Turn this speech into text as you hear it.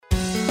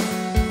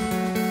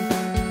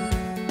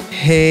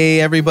Hey,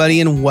 everybody,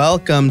 and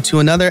welcome to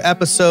another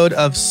episode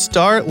of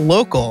Start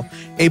Local,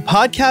 a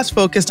podcast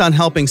focused on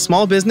helping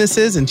small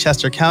businesses in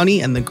Chester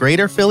County and the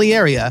greater Philly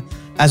area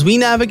as we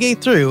navigate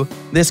through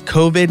this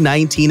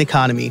COVID-19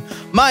 economy.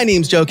 My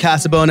name's Joe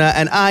Casabona,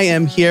 and I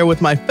am here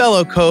with my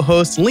fellow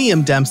co-host,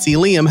 Liam Dempsey.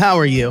 Liam, how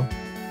are you?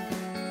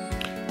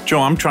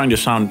 Joe, I'm trying to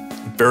sound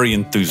very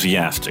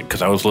enthusiastic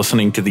because I was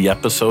listening to the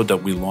episode that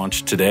we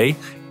launched today,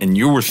 and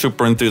you were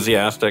super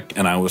enthusiastic,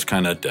 and I was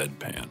kind of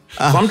deadpan.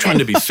 So I'm trying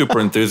to be super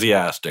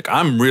enthusiastic.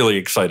 I'm really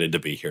excited to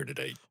be here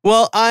today.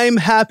 Well, I'm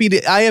happy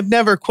to. I have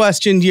never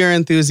questioned your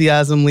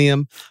enthusiasm,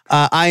 Liam.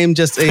 I am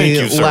just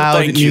a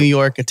loud New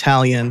York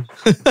Italian.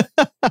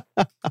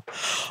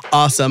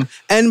 Awesome.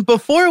 And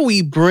before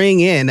we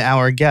bring in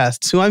our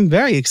guests, who I'm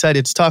very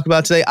excited to talk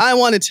about today, I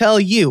want to tell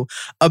you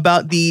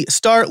about the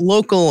Start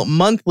Local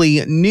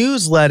monthly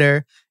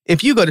newsletter.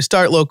 If you go to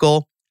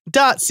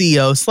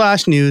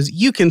startlocal.co/news,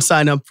 you can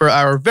sign up for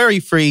our very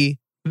free,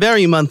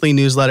 very monthly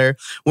newsletter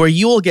where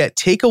you will get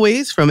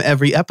takeaways from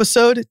every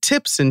episode,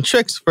 tips and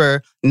tricks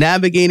for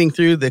navigating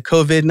through the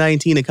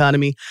COVID-19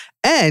 economy,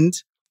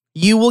 and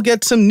you will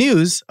get some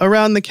news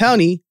around the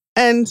county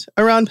and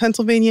around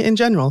Pennsylvania in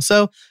general.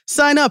 So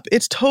sign up.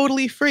 It's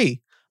totally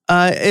free.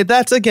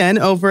 That's again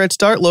over at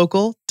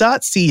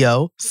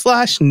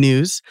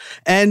startlocal.co/news.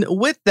 And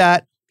with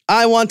that,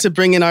 I want to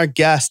bring in our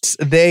guests.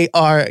 They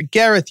are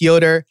Gareth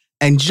Yoder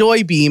and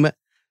Joy Beam,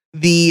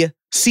 the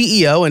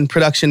CEO and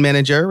production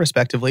manager,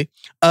 respectively,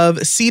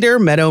 of Cedar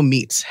Meadow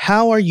Meats.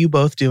 How are you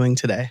both doing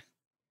today?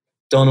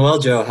 Doing well,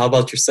 Joe. How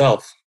about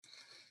yourself?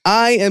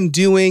 I am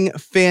doing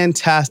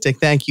fantastic.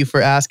 Thank you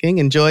for asking.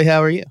 And Joy,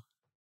 how are you?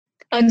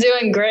 I'm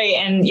doing great.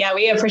 And yeah,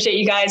 we appreciate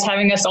you guys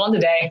having us on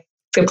today.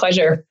 It's a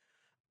pleasure.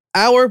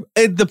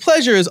 The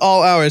pleasure is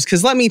all ours,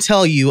 because let me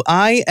tell you,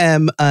 I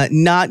am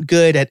not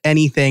good at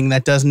anything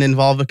that doesn't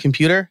involve a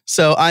computer.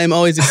 So I am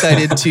always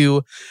excited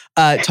to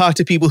talk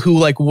to people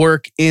who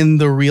work in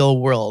the real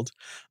world.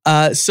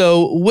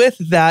 So with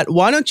that,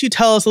 why don't you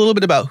tell us a little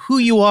bit about who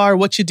you are,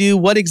 what you do,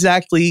 what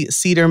exactly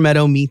Cedar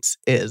Meadow Meats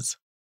is?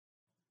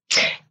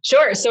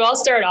 Sure. So I'll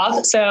start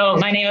off. So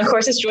my name, of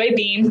course, is Joy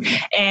Beam,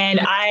 and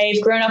I've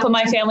grown up on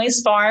my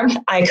family's farm.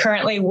 I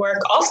currently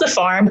work off the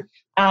farm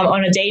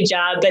on a day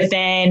job, but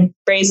then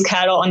raise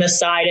cattle on the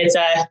side. It's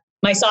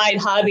my side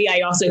hobby. I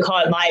also call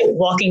it my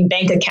walking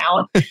bank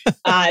account.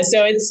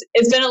 So it's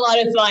been a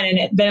lot of fun, and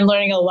I've been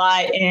learning a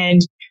lot.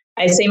 And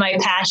I'd say my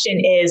passion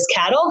is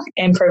cattle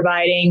and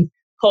providing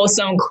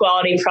wholesome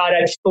quality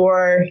product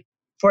for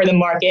the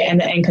market and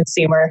the end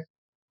consumer.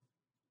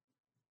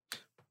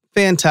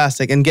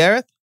 Fantastic. And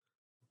Gareth?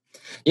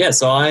 Yeah,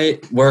 so I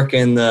work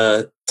in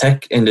the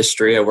tech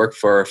industry. I work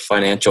for a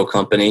financial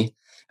company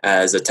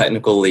as a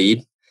technical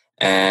lead.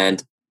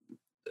 And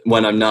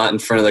when I'm not in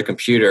front of the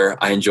computer,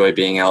 I enjoy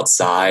being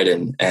outside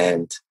and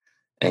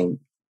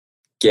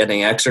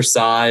getting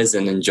exercise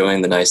and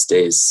enjoying the nice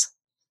days.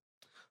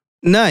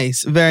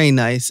 Nice. Very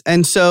nice.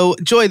 And so,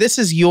 Joy, this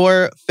is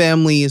your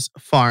family's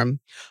farm.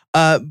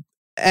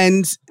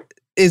 And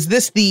is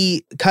this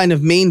the kind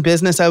of main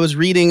business? I was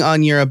reading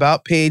on your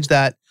About page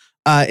that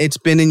it's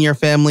been in your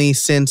family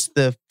since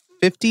the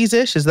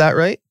 50s-ish. Is that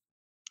right?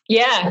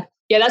 Yeah,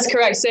 that's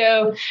correct.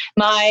 So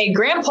my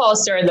grandpa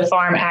started the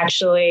farm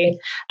actually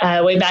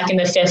way back in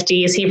the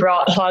 50s. He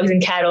brought hogs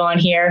and cattle on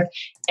here.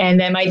 And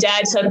then my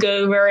dad took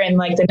over in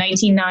the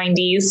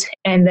 1990s.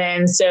 And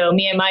then so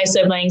me and my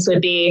siblings would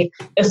be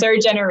the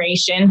third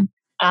generation.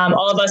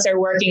 All of us are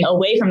working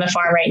away from the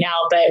farm right now,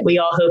 but we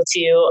all hope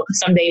to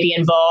someday be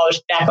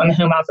involved back on the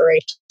home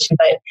operation.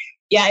 But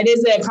yeah, it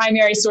is the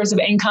primary source of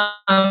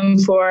income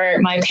for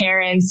my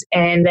parents,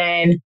 and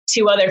then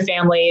two other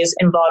families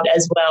involved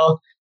as well.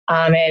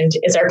 And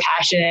it's our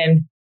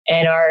passion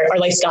and our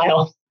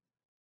lifestyle.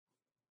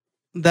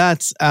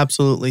 That's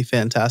absolutely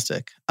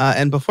fantastic.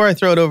 And before I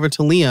throw it over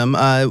to Liam,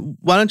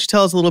 why don't you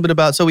tell us a little bit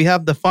about, so we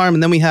have the farm,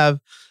 and then we have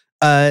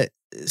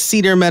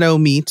Cedar Meadow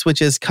Meats,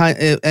 which is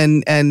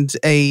an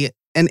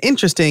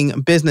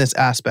interesting business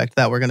aspect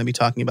that we're going to be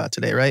talking about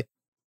today, right?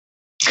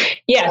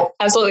 Yeah,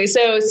 absolutely.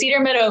 So Cedar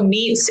Meadow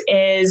Meats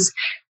is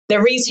the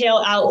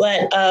retail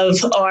outlet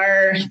of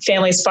our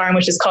family's farm,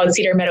 which is called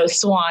Cedar Meadow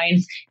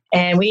Swine.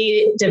 And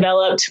we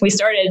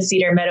started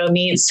Cedar Meadow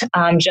Meats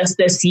just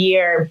this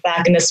year,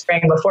 back in the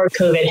spring before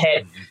COVID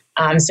hit.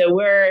 So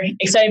we're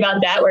excited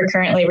about that. We're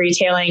currently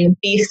retailing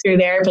beef through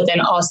there, but then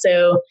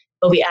also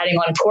we'll be adding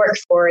on pork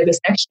for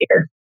this next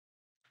year.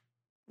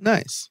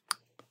 Nice.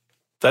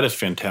 That is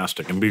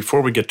fantastic. And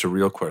before we get to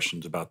real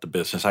questions about the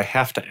business, I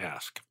have to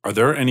ask, are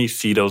there any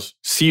cedars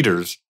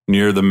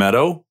near the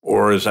meadow,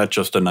 or is that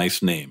just a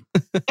nice name?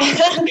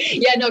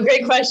 Yeah, no,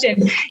 great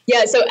question.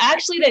 Yeah, so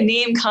actually the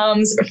name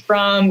comes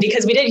from,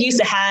 because we did used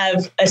to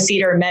have a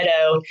cedar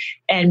meadow,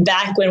 and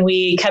back when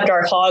we kept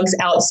our hogs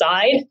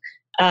outside,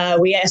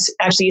 we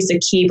actually used to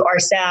keep our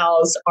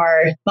sows,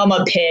 our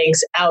mama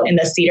pigs, out in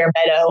the cedar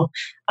meadow.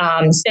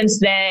 Since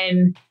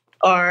then,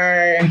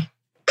 our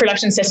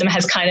production system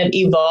has kind of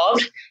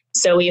evolved.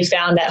 So we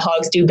found that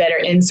hogs do better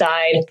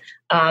inside.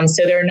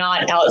 So they're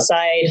not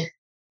outside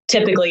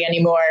typically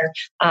anymore.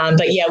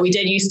 But yeah, we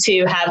did used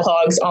to have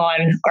hogs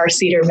on our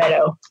cedar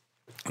meadow.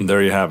 And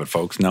there you have it,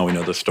 folks. Now we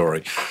know the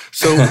story.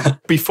 So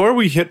before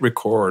we hit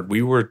record,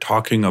 we were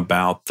talking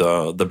about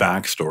the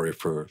backstory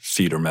for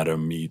Cedar Meadow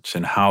Meats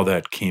and how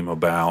that came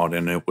about.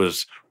 And it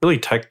was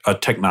really a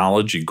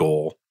technology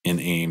goal in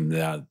AIM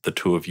that the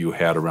two of you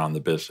had around the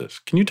business.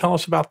 Can you tell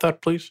us about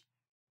that, please?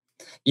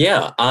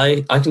 Yeah,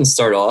 I can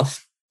start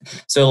off.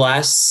 So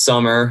last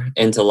summer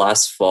into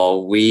last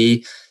fall,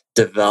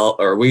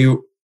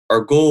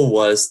 our goal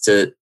was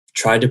to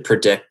try to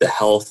predict the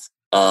health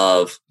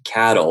of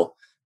cattle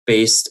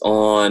based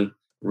on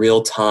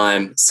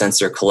real-time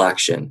sensor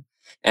collection.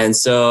 And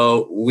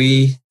so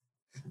we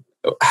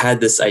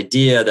had this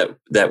idea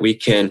that we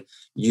can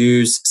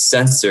use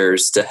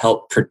sensors to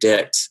help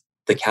predict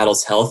the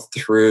cattle's health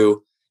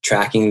through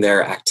tracking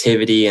their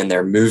activity and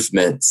their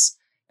movements,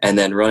 and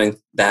then running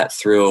that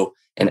through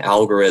an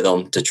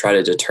algorithm to try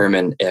to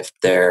determine if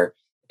they're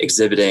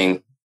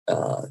exhibiting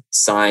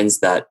signs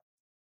that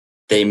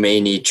they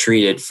may need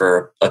treated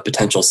for a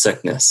potential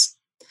sickness.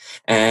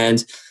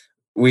 And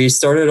we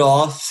started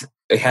off,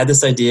 we had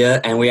this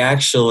idea, and we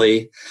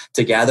actually,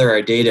 to gather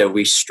our data,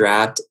 we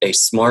strapped a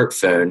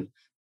smartphone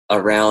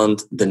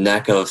around the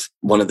neck of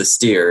one of the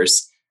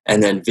steers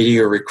and then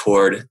video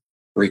recorded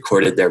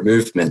their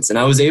movements. And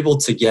I was able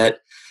to get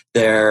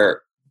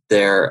their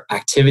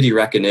activity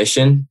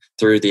recognition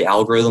through the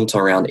algorithm to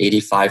around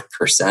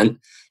 85%.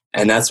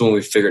 And that's when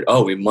we figured,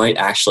 we might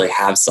actually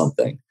have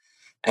something.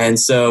 And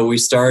so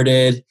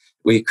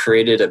we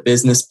created a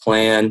business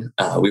plan.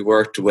 We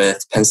worked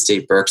with Penn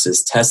State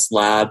Berks' test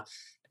lab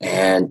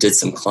and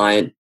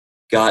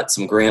got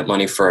some grant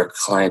money for a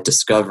client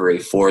discovery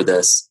for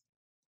this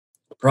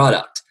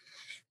product.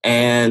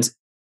 And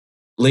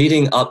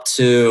leading up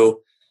to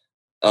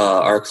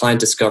our client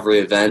discovery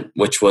event,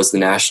 which was the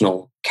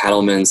National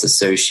Cattlemen's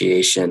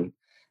Association,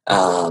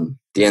 the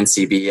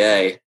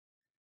NCBA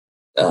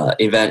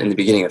event in the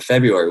beginning of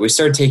February, we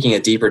started taking a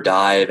deeper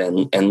dive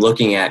and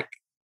looking at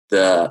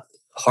the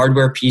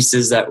hardware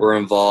pieces that were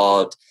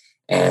involved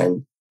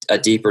and a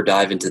deeper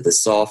dive into the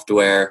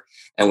software.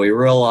 And we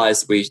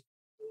realized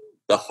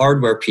the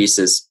hardware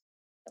pieces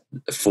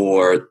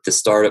for the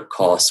startup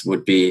costs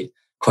would be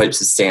quite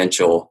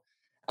substantial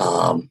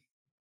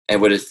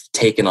and would have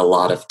taken a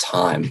lot of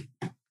time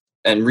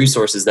and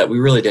resources that we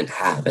really didn't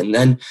have. And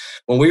then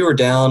when we were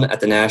down at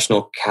the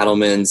National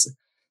Cattlemen's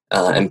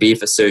and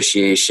Beef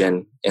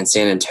Association in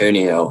San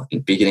Antonio in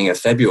the beginning of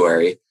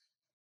February,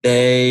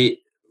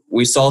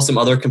 we saw some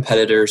other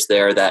competitors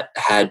there that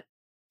had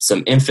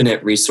some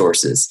infinite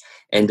resources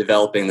in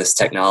developing this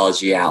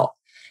technology out.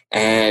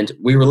 And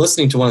we were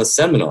listening to one of the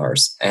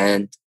seminars,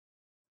 and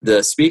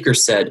the speaker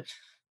said,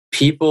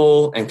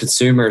 people and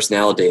consumers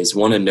nowadays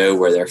want to know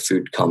where their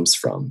food comes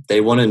from. They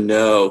want to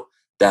know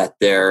that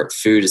their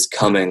food is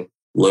coming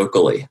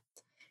locally.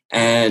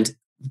 And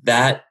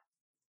that,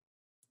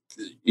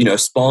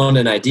 spawned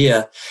an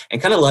idea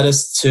and kind of led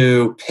us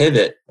to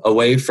pivot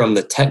away from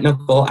the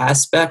technical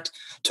aspect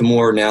to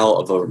more now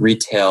of a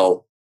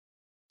retail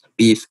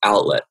beef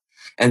outlet.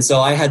 And so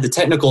I had the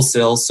technical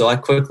skills, so I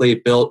quickly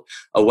built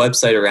a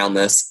website around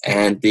this.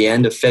 And the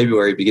end of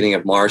February, beginning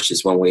of March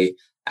is when we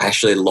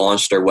actually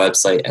launched our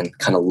website and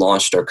kind of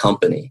launched our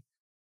company.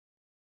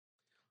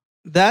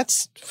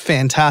 That's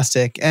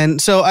fantastic.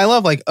 And so I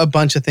love a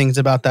bunch of things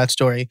about that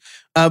story.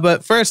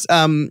 But first,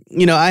 I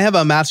have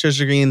a master's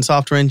degree in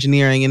software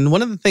engineering. And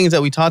one of the things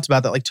that we talked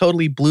about that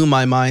totally blew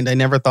my mind, I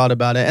never thought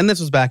about it. And this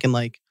was back in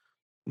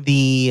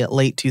the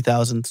late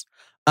 2000s,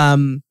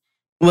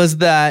 was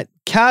that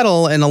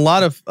cattle and a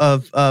lot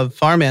of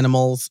farm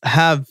animals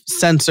have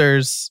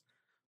sensors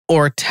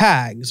or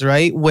tags,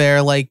 right?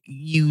 Where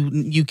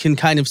you can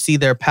kind of see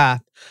their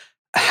path.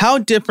 How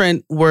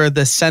different were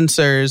the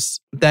sensors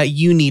that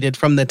you needed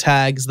from the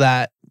tags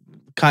that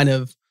kind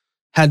of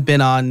had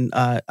been on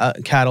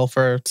cattle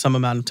for some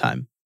amount of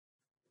time?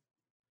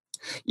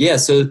 Yeah,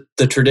 so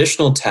the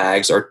traditional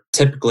tags are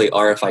typically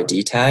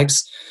RFID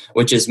tags,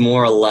 which is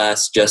more or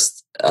less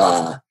just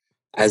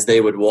as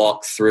they would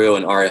walk through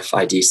an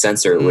RFID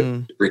sensor, it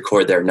would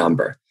record their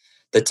number.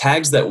 The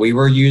tags that we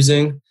were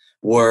using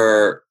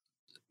were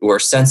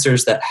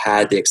sensors that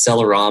had the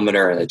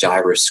accelerometer and a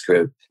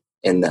gyroscope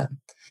in them.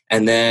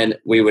 And then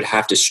we would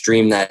have to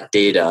stream that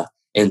data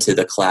into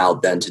the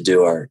cloud then to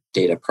do our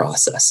data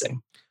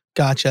processing.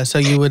 Gotcha. So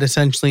you would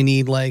essentially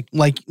need like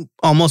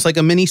almost like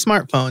a mini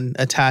smartphone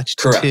attached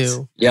Correct.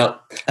 to.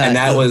 Yep. And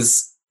that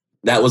was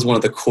one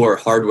of the core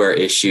hardware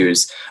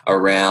issues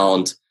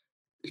around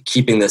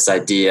keeping this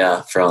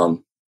idea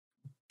from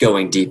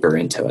going deeper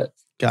into it,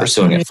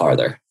 pursuing it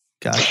farther.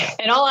 Gotcha.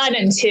 And I'll add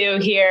in too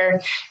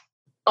here,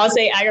 I'll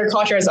say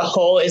agriculture as a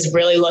whole is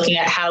really looking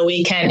at how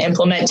we can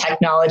implement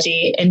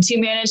technology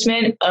into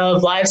management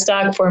of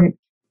livestock for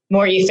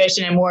more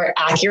efficient and more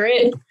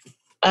accurate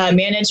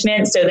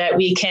management, so that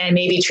we can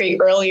maybe treat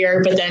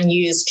earlier, but then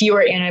use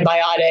fewer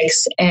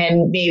antibiotics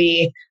and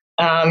maybe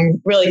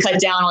really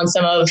cut down on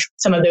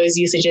some of those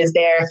usages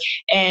there.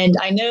 And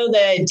I know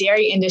the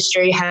dairy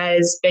industry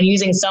has been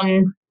using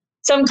some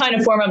kind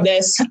of form of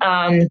this.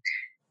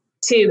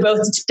 to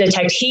both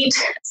detect heat,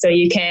 so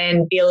you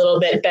can be a little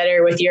bit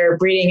better with your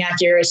breeding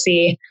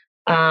accuracy.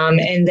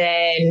 And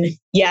then,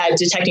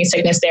 detecting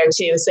sickness there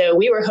too. So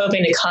we were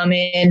hoping to come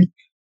in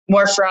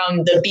more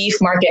from the beef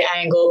market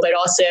angle, but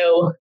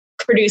also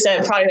produce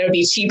a product that would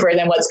be cheaper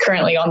than what's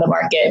currently on the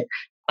market.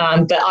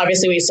 But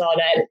obviously we saw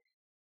that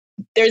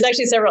there's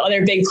actually several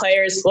other big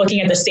players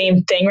looking at the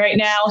same thing right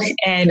now.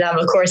 And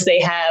of course, they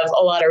have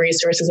a lot of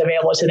resources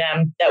available to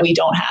them that we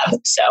don't have.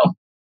 So,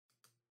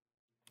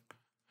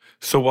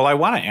 I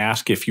want to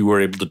ask if you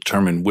were able to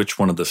determine which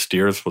one of the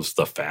steers was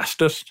the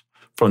fastest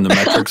from the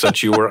metrics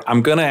that you were.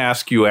 I'm going to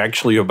ask you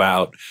actually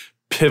about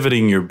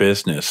pivoting your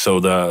business. So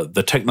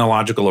the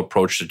technological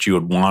approach that you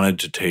had wanted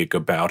to take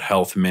about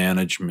health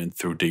management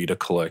through data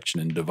collection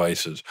and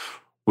devices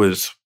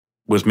was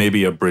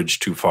maybe a bridge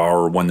too far,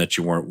 or one that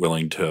you weren't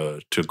willing to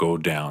go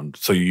down.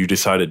 So you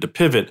decided to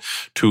pivot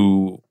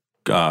to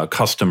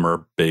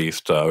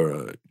customer-based,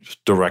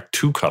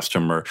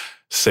 direct-to-customer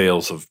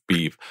sales of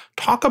beef.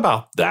 Talk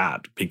about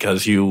that,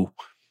 because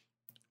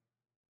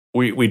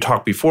we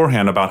talked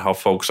beforehand about how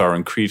folks are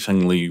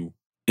increasingly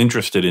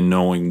interested in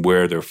knowing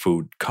where their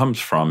food comes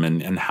from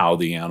and how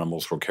the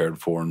animals were cared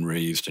for and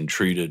raised and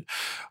treated.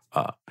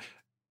 But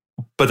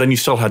then you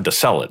still had to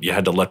sell it. You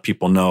had to let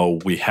people know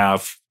we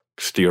have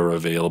steer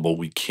available.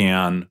 We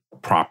can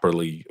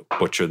properly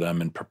butcher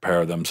them and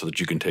prepare them so that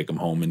you can take them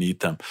home and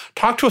eat them.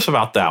 Talk to us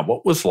about that.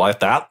 What was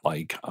that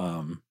like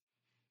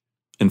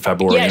in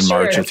February and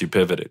March as you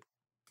pivoted?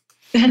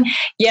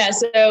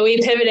 So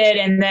we pivoted,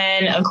 and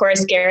then of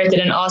course Gareth did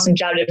an awesome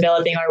job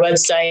developing our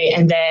website,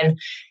 and then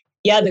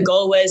the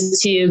goal was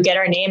to get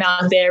our name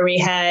out there. We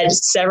had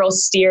several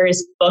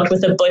steers booked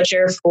with a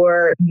butcher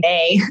for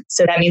May,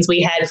 so that means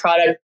we had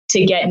product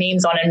to get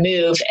names on and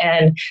move.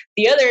 And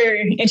the other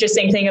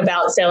interesting thing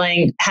about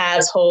selling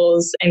halves,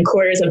 wholes, and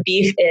quarters of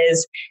beef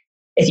is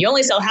if you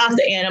only sell half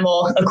the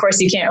animal, of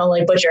course you can't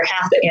only butcher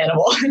half the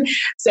animal.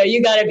 So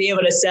you got to be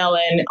able to sell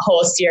in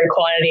whole steer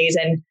quantities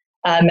and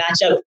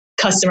match up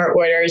customer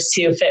orders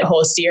to fit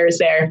whole steers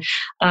there.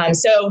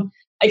 So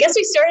I guess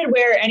we started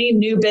where any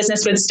new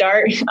business would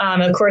start.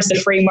 Of course, the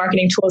free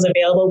marketing tools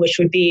available, which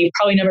would be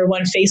probably number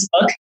one,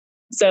 Facebook.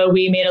 So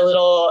we made a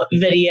little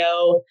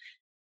video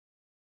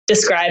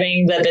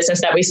describing the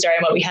business that we started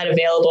and what we had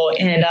available,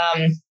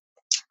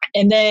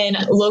 and then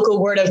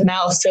local word of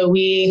mouth. So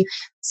we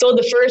sold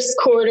the first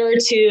quarter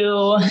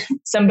to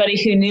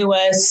somebody who knew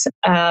us.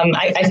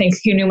 I think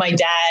who knew my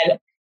dad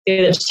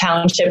through the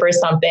township or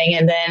something,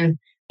 and then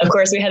of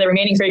course, we had the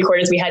remaining 3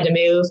 quarters we had to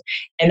move.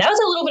 And that was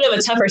a little bit of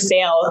a tougher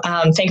sale.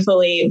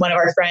 Thankfully, one of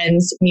our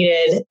friends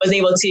was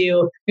able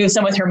to move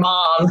some with her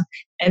mom,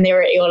 and they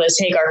were able to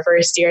take our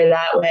first steer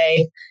that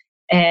way.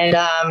 And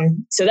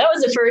so that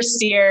was the first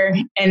steer.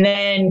 And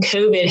then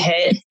COVID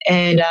hit.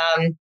 And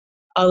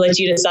I'll let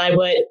you decide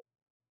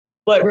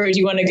what road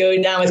you want to go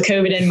down with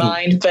COVID in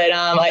mind. But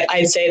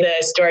I'd say the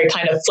story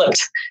kind of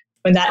flipped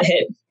when that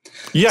hit.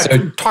 Yeah,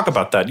 so, talk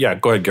about that. Yeah,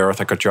 go ahead,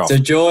 Gareth. I cut you off. So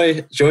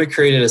Joy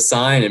created a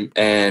sign,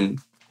 and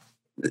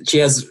she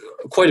has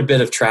quite a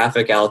bit of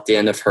traffic out the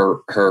end of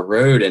her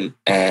road,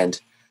 and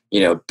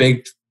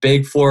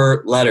big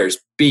 4 letters,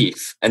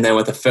 beef, and then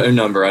with a phone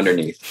number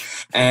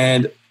underneath.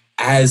 And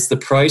as the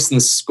price in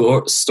the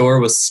store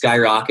was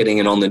skyrocketing,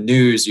 and on the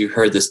news you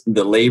heard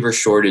the labor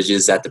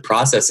shortages at the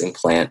processing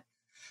plant,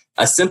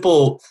 a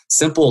simple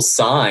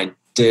sign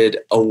did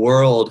a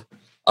world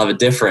of a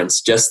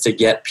difference just to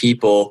get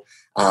people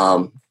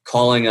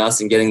calling us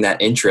and getting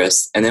that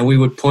interest. And then we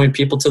would point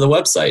people to the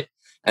website.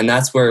 And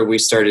that's where we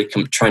started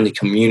trying to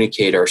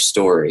communicate our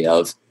story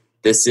of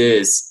this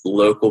is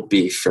local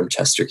beef from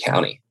Chester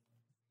County.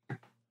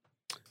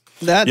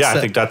 I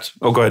think that's...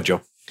 Oh, go ahead,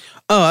 Joe.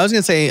 Oh, I was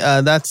going to say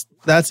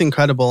that's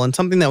incredible. And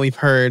something that we've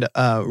heard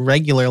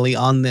regularly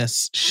on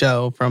this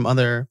show from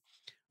other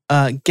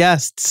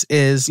guests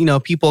is,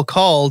 people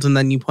called and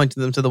then you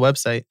pointed them to the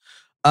website.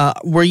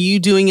 Were you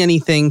doing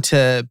anything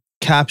to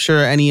capture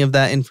any of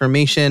that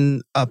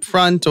information up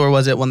front, or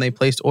was it when they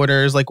placed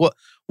orders? Like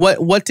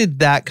what did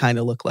that kind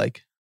of look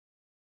like?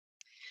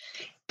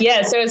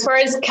 Yeah, so as far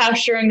as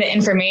capturing the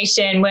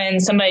information, when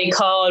somebody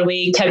called,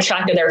 we kept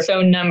track of their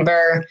phone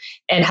number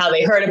and how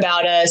they heard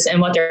about us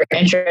and what their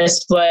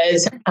interest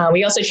was.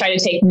 We also tried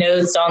to take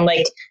notes on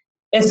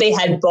if they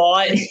had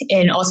bought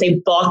in, I'll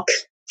say, bulk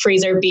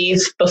freezer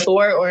beef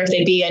before, or if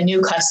they'd be a new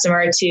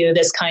customer to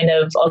this kind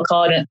of, I'll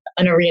call it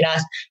an arena,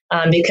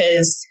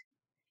 because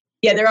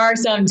there are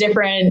some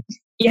different,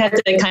 you have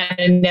to kind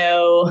of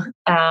know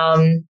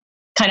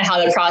kind of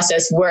how the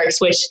process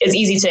works, which is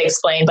easy to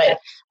explain, but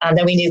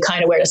then we knew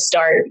kind of where to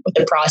start with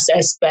the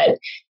process. But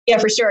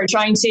for sure,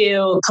 trying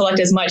to collect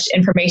as much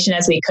information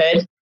as we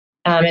could.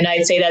 And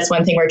I'd say that's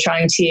one thing we're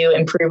trying to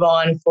improve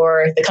on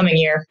for the coming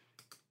year.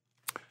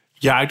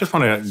 Yeah, I just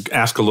want to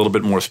ask a little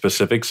bit more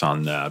specifics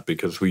on that,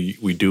 because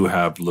we do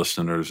have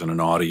listeners and an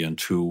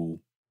audience who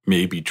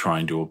may be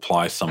trying to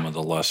apply some of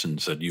the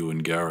lessons that you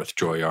and Gareth,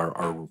 Joy,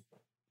 are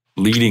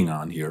leading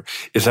on here.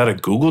 Is that a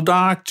Google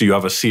Doc? Do you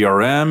have a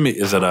CRM?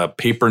 Is it a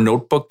paper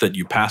notebook that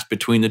you pass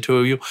between the two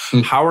of you?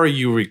 How are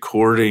you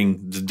recording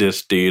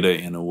this data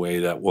in a way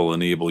that will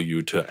enable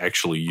you to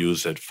actually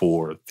use it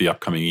for the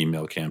upcoming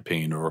email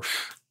campaign, or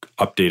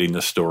updating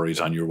the stories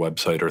on your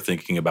website, or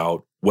thinking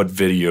about what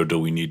video do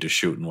we need to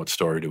shoot and what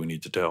story do we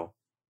need to tell?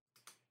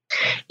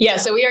 Yeah,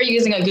 so we are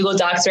using a Google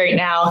Docs right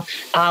now,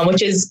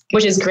 which is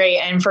great.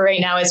 And for right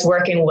now, it's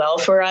working well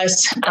for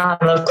us.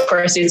 Of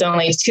course, there's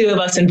only 2 of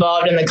us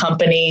involved in the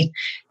company.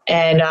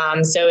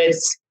 And so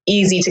it's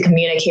easy to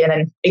communicate, and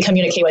then we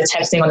communicate with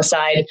texting on the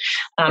side.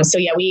 So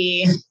yeah,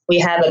 we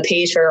have a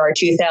page for our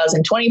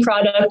 2020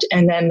 product,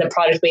 and then the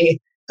product we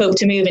hope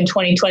to move in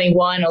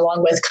 2021,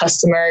 along with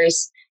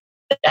customers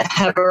that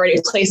have already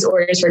placed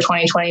orders for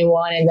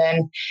 2021. And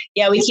then,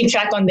 yeah, we keep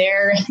track on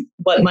there,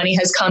 what money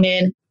has come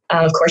in.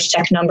 Of course,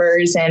 check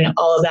numbers and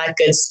all of that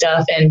good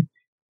stuff. And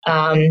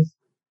and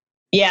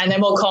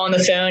then we'll call on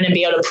the phone and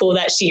be able to pull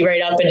that sheet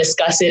right up and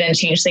discuss it and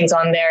change things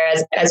on there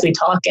as we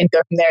talk and go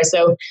from there.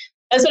 So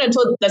that's been a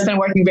tool that's been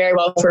working very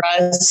well for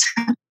us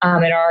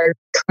in our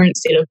current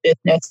state of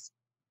business.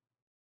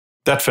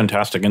 That's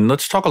fantastic. And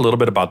let's talk a little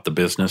bit about the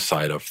business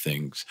side of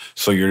things.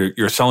 So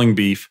you're selling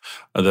beef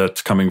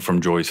that's coming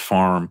from Joy's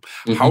farm.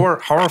 Mm-hmm.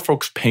 How are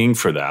folks paying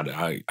for that?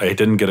 I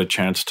didn't get a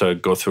chance to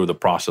go through the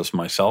process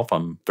myself.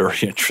 I'm very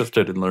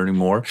interested in learning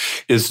more.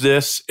 Is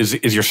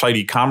your site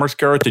e-commerce,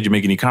 Gareth? Did you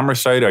make an e-commerce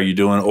site? Are you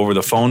doing over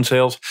the phone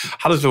sales?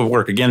 How does it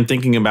work? Again,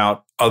 thinking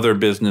about other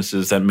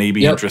businesses that may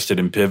be interested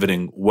in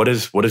pivoting, what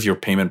does your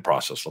payment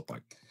process look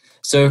like?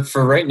 So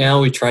for right now,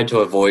 we tried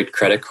to avoid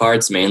credit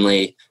cards,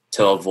 mainly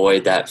to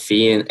avoid that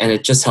fee. And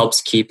it just helps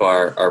keep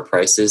our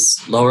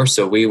prices lower.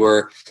 So we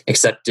were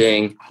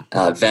accepting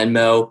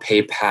Venmo,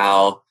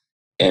 PayPal,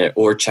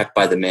 or check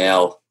by the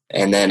mail.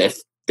 And then if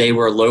they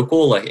were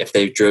local, like if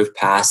they drove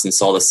past and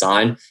saw the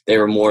sign, they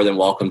were more than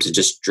welcome to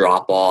just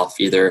drop off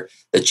either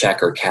the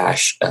check or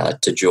cash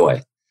to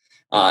Joy.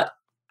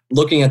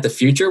 Looking at the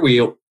future,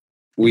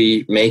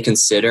 we may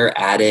consider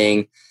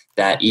adding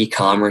that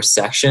e-commerce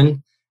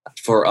section.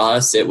 For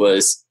us, it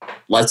was,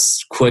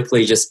 let's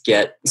quickly just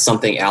get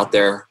something out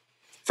there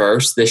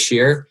first this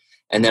year,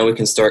 and then we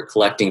can start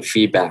collecting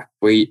feedback.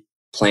 We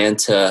plan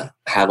to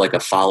have like a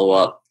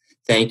follow-up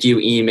thank you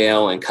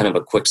email and kind of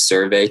a quick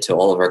survey to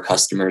all of our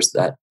customers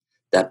that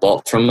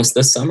bought from us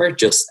this summer,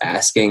 just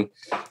asking,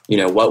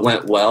 what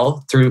went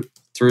well through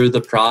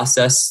the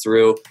process,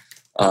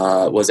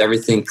 was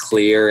everything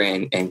clear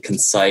and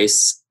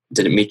concise?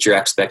 Did it meet your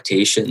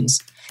expectations?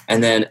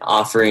 And then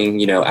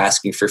offering,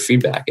 asking for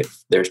feedback.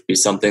 If there'd be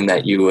something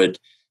that you would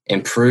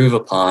improve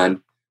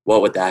upon,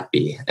 what would that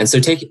be? And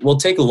so we'll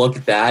take a look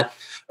at that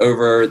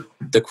over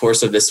the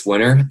course of this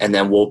winter, and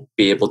then we'll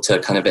be able to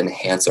kind of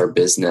enhance our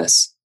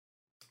business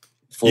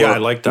for I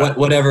like that.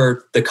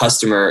 Whatever the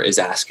customer is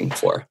asking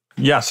for.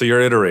 Yeah, so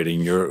you're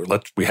iterating.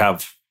 We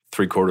have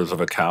 3/4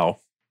 of a cow.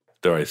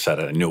 There, I said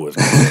it. I knew it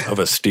was of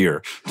a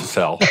steer to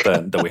sell.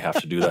 That we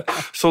have to do that.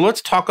 So let's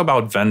talk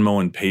about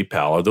Venmo and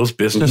PayPal. Are those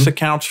business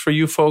accounts for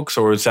you folks,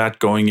 or is that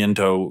going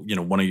into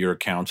one of your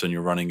accounts and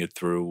you're running it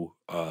through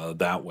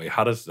that way?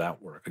 How does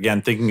that work?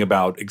 Again, thinking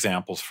about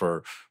examples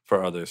for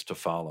others to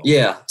follow.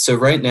 Yeah. So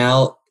right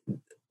now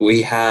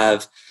we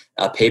have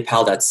a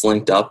PayPal that's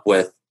linked up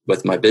with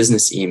my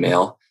business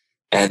email,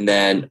 and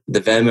then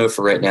the Venmo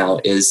for right now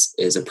is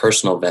a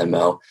personal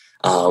Venmo.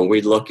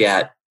 We look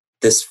at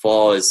this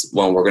fall is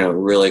when we're going to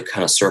really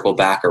kind of circle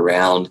back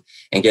around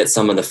and get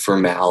some of the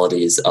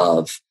formalities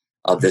of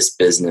this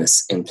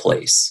business in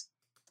place.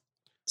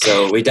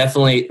 So we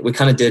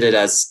kind of did it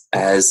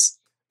as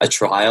a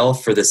trial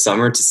for the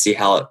summer to see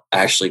how it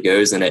actually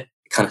goes, and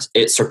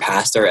it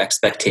surpassed our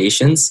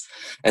expectations.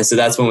 And so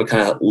that's when we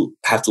kind of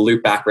have to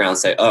loop back around and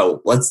say,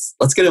 oh, let's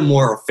get it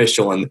more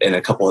official in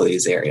a couple of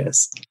these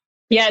areas.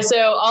 Yeah,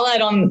 so I'll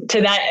add on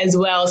to that as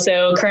well.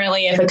 So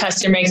currently, if a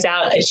customer makes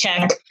out a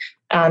check,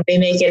 they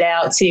make it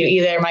out to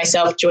either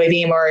myself, Joy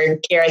Beam, or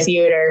Gareth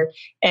Yoder.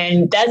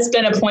 And that's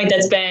been a point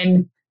that's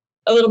been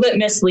a little bit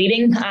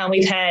misleading.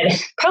 We've had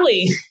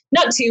probably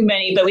not too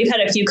many, but we've had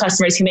a few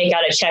customers who make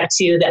out a check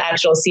to the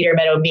actual Cedar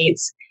Meadow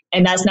Meats.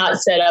 And that's not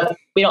set up.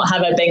 We don't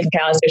have a bank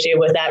account associated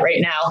with that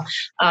right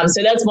now.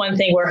 So that's one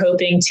thing we're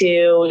hoping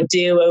to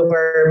do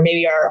over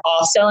maybe our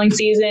off-selling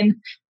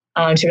season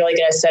to really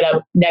get us set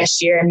up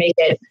next year and make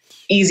it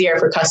easier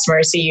for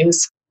customers to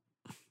use.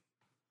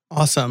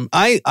 Awesome.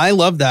 I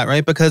love that,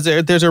 right? Because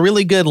there's a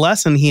really good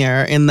lesson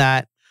here in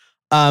that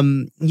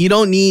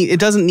it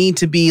doesn't need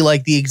to be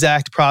like the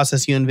exact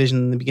process you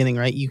envisioned in the beginning,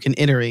 right? You can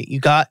iterate.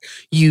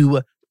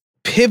 You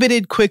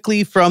pivoted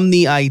quickly from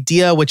the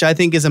idea, which I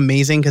think is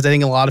amazing, because I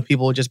think a lot of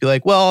people would just be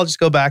like, well, I'll just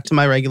go back to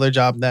my regular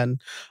job then.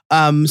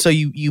 So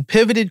you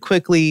pivoted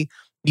quickly,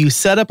 you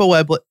set up a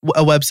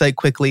website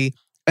quickly,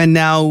 and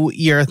now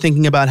you're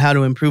thinking about how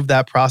to improve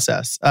that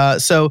process.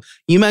 So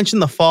you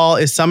mentioned the fall.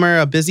 Is summer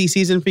a busy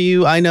season for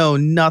you? I know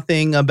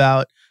nothing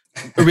about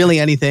really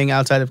anything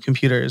outside of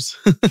computers?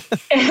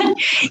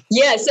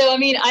 Yeah. So, I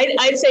mean,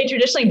 I'd say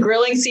traditionally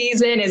grilling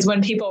season is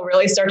when people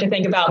really start to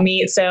think about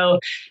meat. So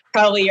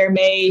probably your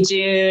May,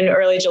 June,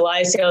 early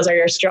July sales are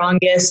your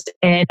strongest.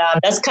 And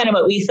that's kind of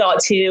what we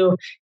thought too.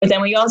 But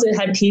then we also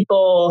had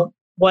people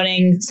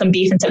wanting some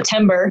beef in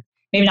September,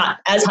 maybe not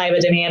as high of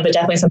a demand, but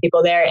definitely some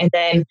people there. And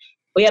then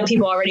we have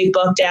people already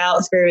booked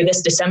out through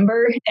this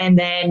December and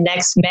then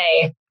next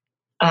May.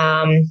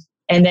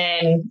 And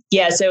then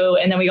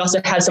we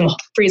also have some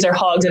freezer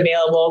hogs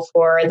available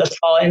for the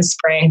fall and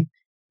spring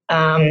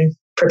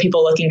for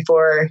people looking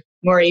for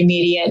more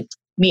immediate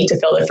meat to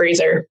fill the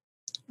freezer.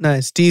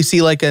 Nice. Do you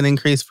see like an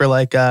increase for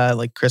like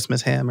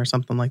Christmas ham or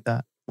something like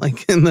that?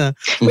 Like in the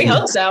we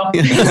hope so.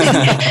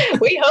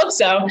 We hope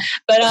so.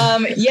 But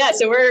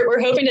so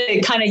we're hoping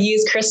to kind of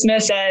use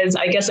Christmas as,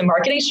 I guess, a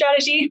marketing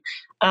strategy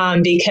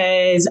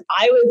because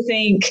I would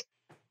think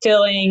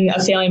filling a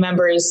family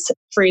member's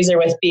freezer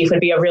with beef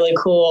would be a really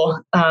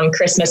cool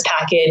Christmas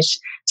package,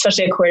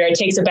 especially a quarter. It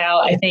takes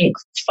about, I think,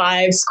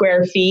 5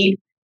 square feet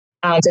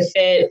to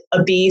fit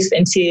a beef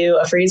into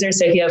a freezer.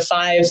 So if you have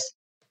 5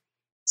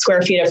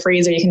 square feet of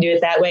freezer, you can do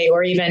it that way,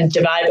 or even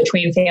divide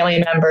between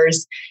family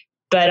members.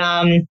 But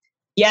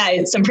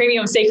some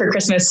premium steak for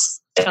Christmas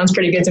sounds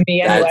pretty good to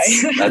me anyway.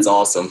 That's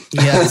awesome.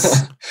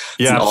 Yes.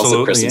 Yeah,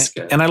 absolutely.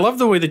 Awesome and I love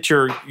the way that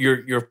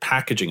you're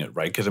packaging it,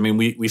 right? Because I mean,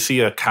 we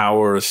see a cow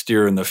or a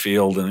steer in the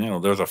field,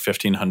 and there's a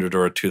 1,500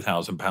 or a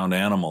 2,000 pound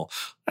animal.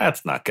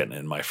 That's not getting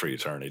in my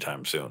freezer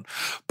anytime soon.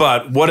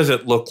 But what does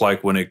it look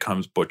like when it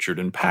comes butchered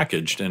and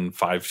packaged in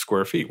 5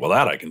 square feet? Well,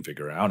 that I can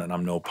figure out, and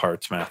I'm no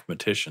parts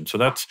mathematician. So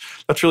that's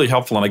really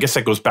helpful. And I guess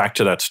that goes back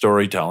to that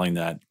storytelling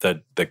that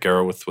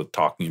Gareth was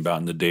talking about,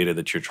 and the data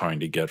that you're trying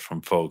to get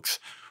from folks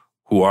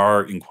who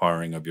are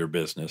inquiring of your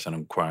business and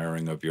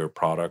inquiring of your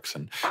products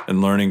and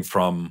learning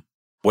from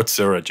what's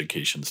their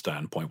education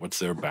standpoint, what's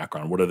their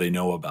background, what do they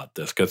know about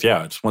this? Because,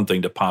 it's one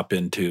thing to pop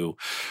into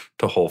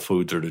Whole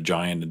Foods or to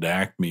Giant and to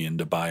Acme and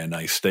to buy a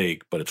nice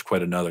steak, but it's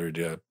quite another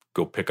to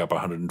go pick up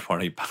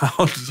 120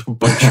 pounds of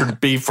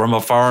butchered beef from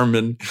a farm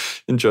in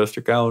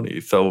Chester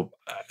County. So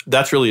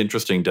that's really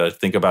interesting to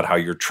think about how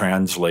you're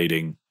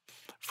translating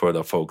for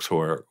the folks who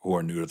are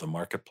new to the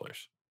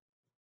marketplace.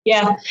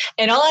 Yeah.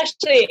 And I'll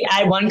actually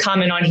add one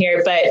comment on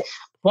here, but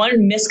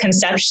one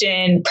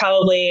misconception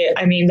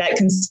that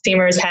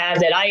consumers have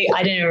that I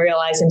didn't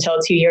realize until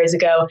 2 years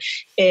ago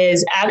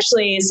is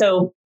actually,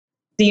 so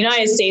the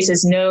United States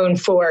is known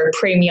for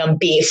premium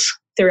beef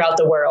throughout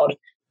the world.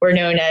 We're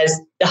known as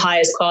the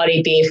highest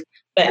quality beef,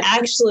 but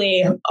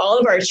actually all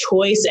of our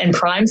choice and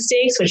prime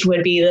steaks, which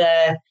would be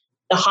the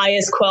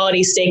highest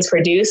quality steaks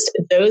produced,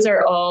 those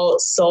are all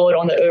sold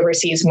on the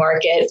overseas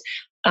market.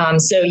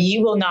 So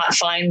you will not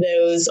find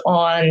those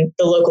on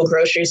the local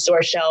grocery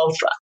store shelf.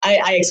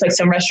 I expect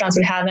some restaurants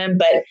would have them,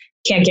 but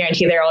can't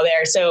guarantee they're all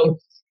there. So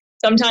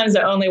sometimes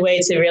the only way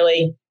to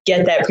really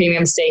get that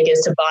premium steak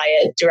is to buy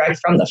it direct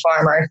from the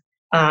farmer,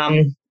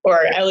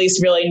 or at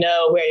least really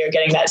know where you're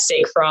getting that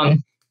steak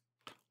from.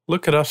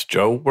 Look at us,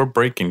 Joe. We're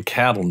breaking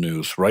cattle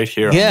news right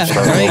here on the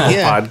Start Local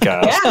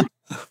podcast.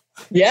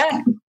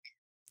 Yeah.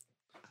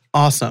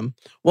 Awesome.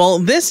 Well,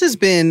 this has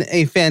been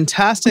a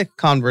fantastic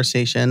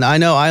conversation. I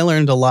know I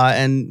learned a lot,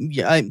 and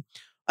I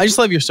just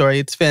love your story.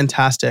 It's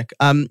fantastic.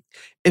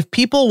 If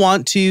people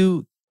want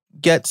to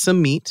get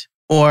some meat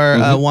or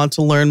want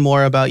to learn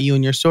more about you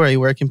and your story,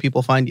 where can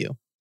people find you?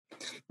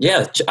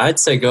 Yeah, I'd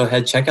say go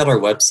ahead, check out our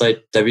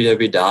website,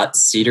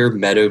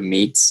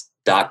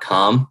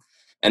 www.cedarmeadowmeats.com.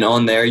 And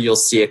on there, you'll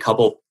see a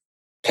couple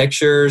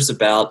pictures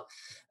about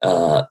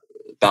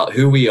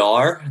who we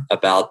are,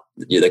 about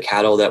the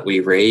cattle that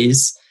we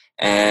raise,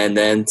 and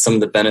then some of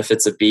the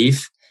benefits of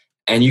beef.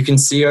 And you can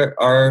see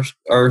our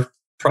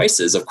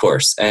prices, of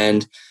course.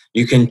 And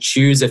you can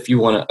choose if you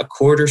want a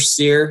quarter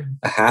steer,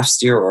 a half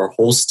steer, or a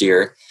whole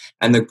steer.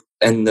 And the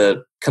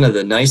kind of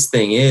the nice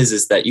thing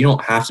is that you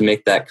don't have to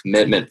make that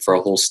commitment for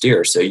a whole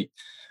steer. So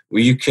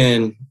we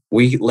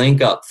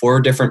link up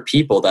 4 different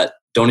people that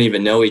don't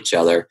even know each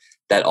other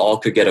that all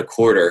could get a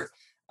quarter.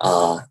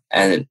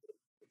 And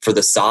for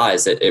the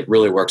size, it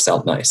really works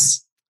out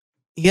nice.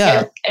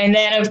 Yeah. And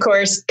then, of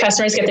course,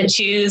 customers get to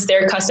choose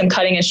their custom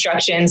cutting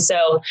instructions.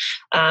 So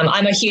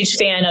I'm a huge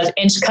fan of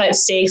inch cut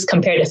steaks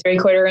compared to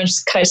 3/4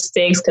 inch cut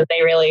steaks because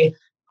they really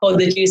hold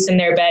the juice in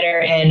there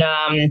better,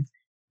 and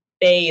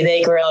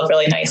they grill up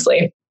really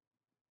nicely.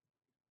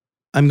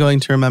 I'm going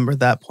to remember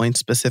that point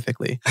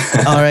specifically.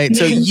 All right.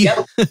 So you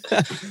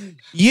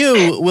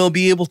will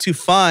be able to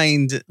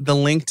find the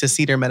link to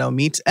Cedar Meadow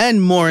Meats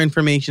and more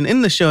information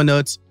in the show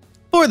notes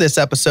for this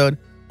episode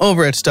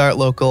over at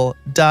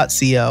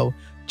startlocal.co.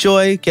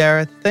 Joy,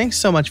 Gareth, thanks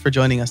so much for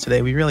joining us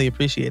today. We really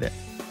appreciate it.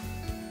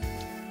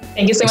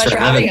 Thank you so much for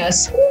having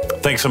us.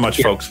 Thanks so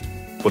much, folks.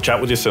 We'll chat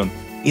with you soon.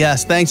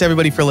 Yes, thanks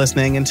everybody for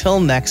listening. Until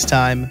next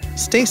time,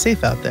 stay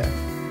safe out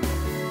there.